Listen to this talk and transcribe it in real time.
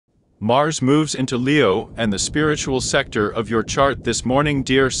Mars moves into Leo and the spiritual sector of your chart this morning,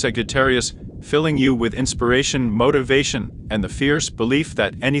 dear Sagittarius, filling you with inspiration, motivation, and the fierce belief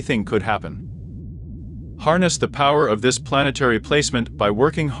that anything could happen. Harness the power of this planetary placement by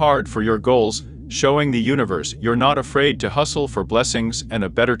working hard for your goals, showing the universe you're not afraid to hustle for blessings and a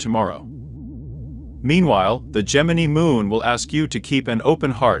better tomorrow. Meanwhile, the Gemini moon will ask you to keep an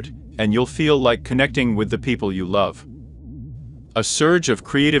open heart, and you'll feel like connecting with the people you love. A surge of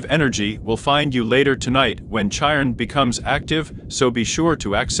creative energy will find you later tonight when Chiron becomes active, so be sure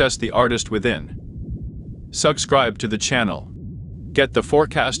to access the artist within. Subscribe to the channel. Get the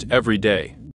forecast every day.